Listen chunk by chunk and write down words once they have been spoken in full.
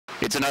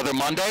It's another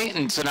Monday,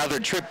 and it's another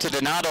trip to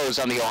Donato's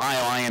on the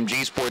Ohio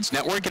IMG Sports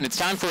Network, and it's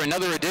time for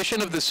another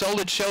edition of the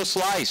Solich Show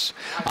Slice.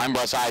 I'm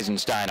Russ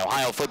Eisenstein.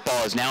 Ohio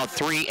football is now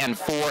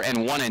 3-4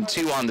 and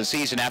 1-2 on the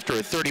season after a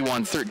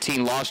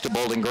 31-13 loss to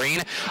Bowling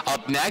Green.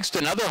 Up next,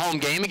 another home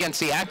game against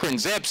the Akron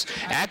Zips.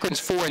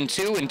 Akron's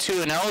 4-2 and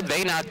 2-0.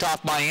 They knocked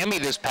off Miami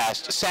this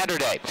past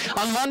Saturday.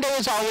 On Monday,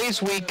 as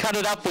always, we cut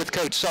it up with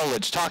Coach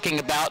Solich talking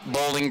about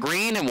Bowling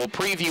Green, and we'll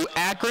preview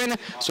Akron.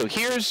 So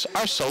here's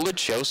our Solich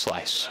Show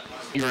Slice.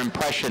 Your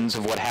impressions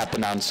of what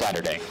happened on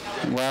Saturday?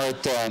 Well,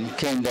 it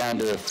came down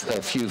to a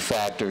few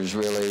factors,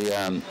 really.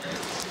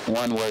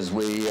 One was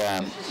we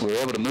were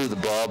able to move the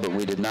ball, but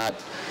we did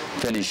not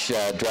finish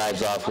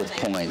drives off with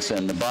points.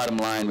 And the bottom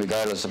line,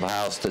 regardless of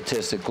how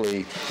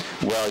statistically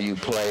well you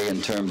play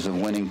in terms of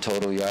winning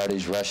total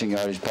yardage, rushing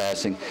yardage,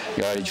 passing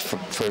yardage,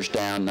 first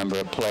down, number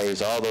of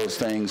plays, all those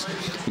things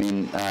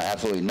mean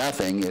absolutely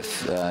nothing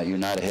if you're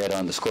not ahead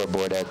on the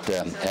scoreboard at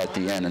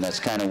the end. And that's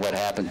kind of what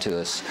happened to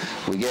us.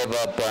 We gave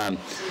up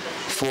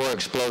 4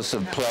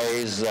 explosive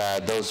plays.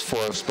 Those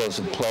 4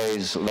 explosive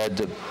plays led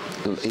to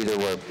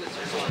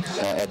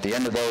at the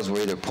end of those were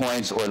either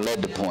points or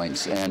led to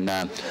points. And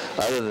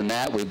other than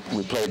that,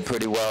 we played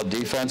pretty well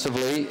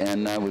defensively,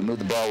 and we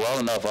moved the ball well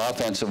enough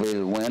offensively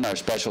to win. Our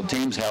special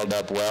teams held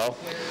up well.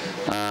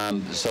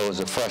 So it was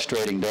a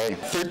frustrating day.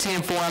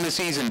 13-4 on the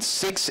season,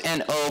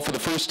 6-0 for the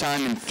first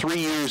time in 3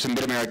 years in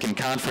Mid-American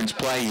Conference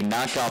play. You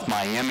knocked off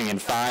Miami in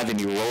 5, and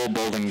you roll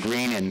Bowling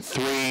Green in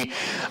 3.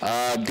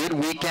 Good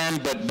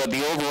weekend, but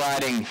the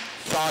overriding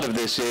thought of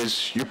this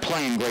is you're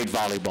playing great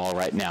volleyball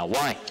right now.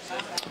 Why?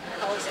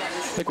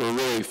 I think we're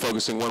really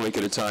focusing 1 week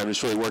at a time,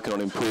 just really working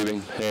on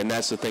improving. And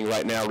that's the thing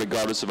right now,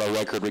 regardless of our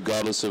record,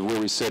 regardless of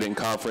where we sit in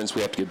conference,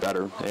 we have to get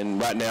better. And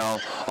right now,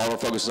 all our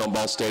focus is on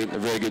Ball State, a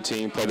very good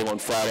team. Played them on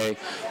Friday.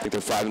 I think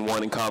they're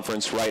 5-1 in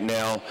conference right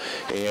now.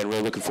 And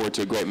we're looking forward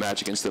to a great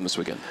match against them this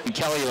weekend.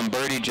 Kelly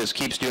Lamberti just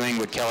keeps doing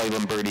what Kelly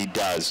Lamberti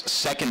does.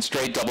 Second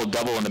straight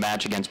double-double in the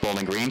match against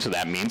Bowling Green, so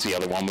that means the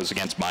other one was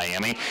against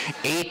Miami.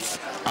 8th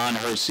on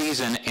her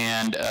season,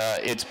 and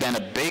it's been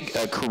a big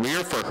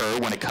career for her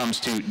when it comes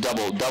to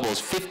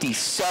double-doubles.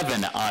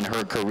 57 on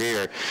her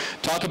career.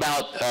 Talk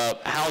about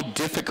how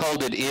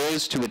difficult it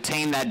is to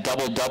attain that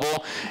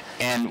double-double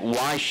and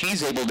why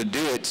she's able to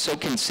do it so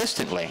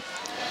consistently.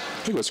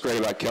 I think what's great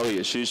about Kelly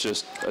is she's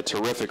just a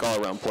terrific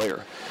all-around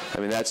player. I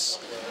mean,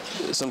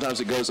 sometimes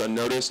it goes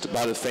unnoticed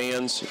by the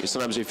fans.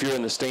 Sometimes if you're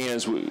in the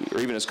stands, or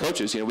even as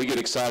coaches, we get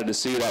excited to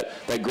see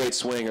that great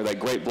swing or that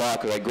great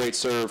block or that great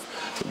serve,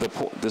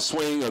 the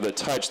swing or the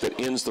touch that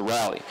ends the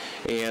rally.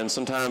 And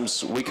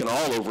sometimes we can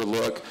all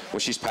overlook when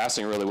she's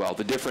passing really well.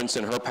 The difference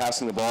in her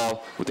passing the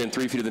ball within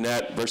 3 feet of the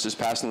net versus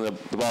passing the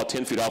ball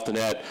 10 feet off the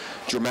net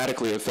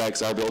dramatically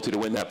affects our ability to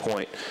win that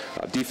point.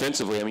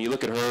 Defensively, I mean, you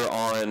look at her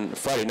on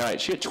Friday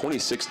night, she had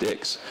 26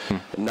 digs.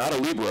 Not a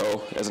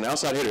libero. As an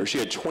outside hitter, she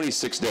had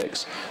 26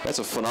 digs. That's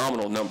a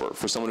phenomenal number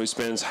for someone who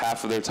spends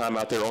half of their time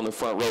out there on the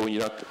front row when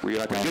you're not going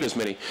to get as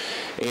many.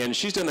 And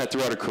she's done that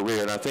throughout her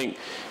career. And I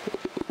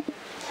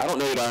don't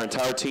know that our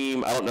entire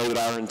team, I don't know that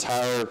our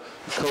entire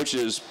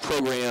coaches,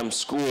 program,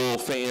 school,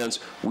 fans,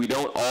 we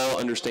don't all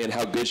understand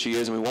how good she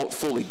is, and we won't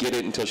fully get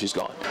it until she's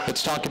gone.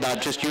 Let's talk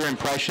about just your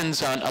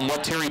impressions on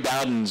what Terry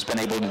Bowden's been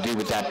able to do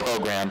with that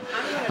program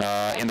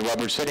in the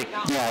Rubber City.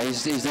 Yeah,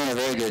 he's done a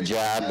very good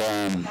job.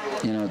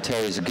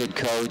 Terry's a good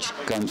coach,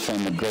 comes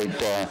from a great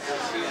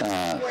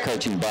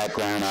coaching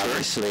background,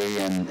 obviously,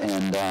 and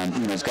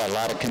he's got a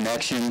lot of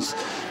connections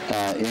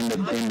in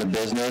the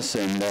business,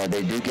 and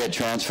they do get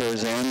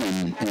transfers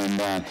in,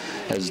 and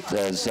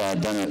has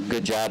done a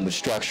good job of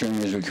structuring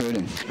his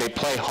recruiting. They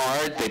play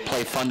hard. They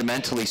play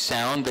fundamentally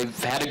sound.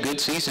 They've had a good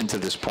season to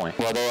this point.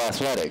 Well, they're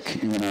athletic.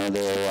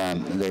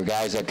 They're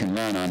guys that can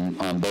run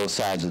on both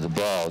sides of the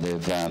ball.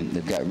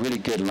 They've got really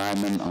good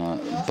linemen,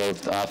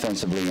 both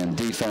offensively and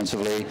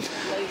defensively.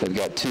 They've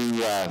got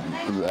 2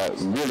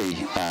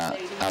 really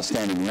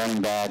outstanding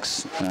running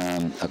backs,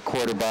 a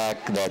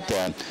quarterback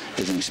that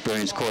is an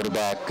experienced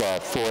quarterback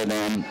for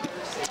them.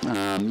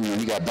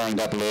 He got banged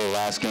up a little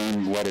last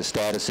game. What his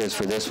status is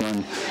for this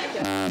one,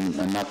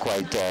 I'm not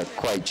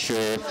quite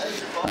sure.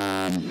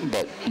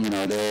 But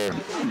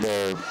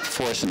they're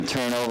forcing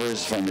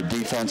turnovers from the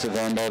defensive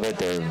end of it.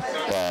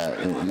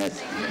 That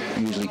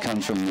usually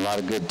comes from a lot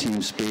of good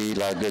team speed, a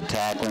lot of good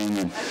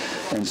tackling,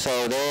 and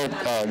so they're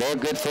a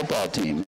good football team.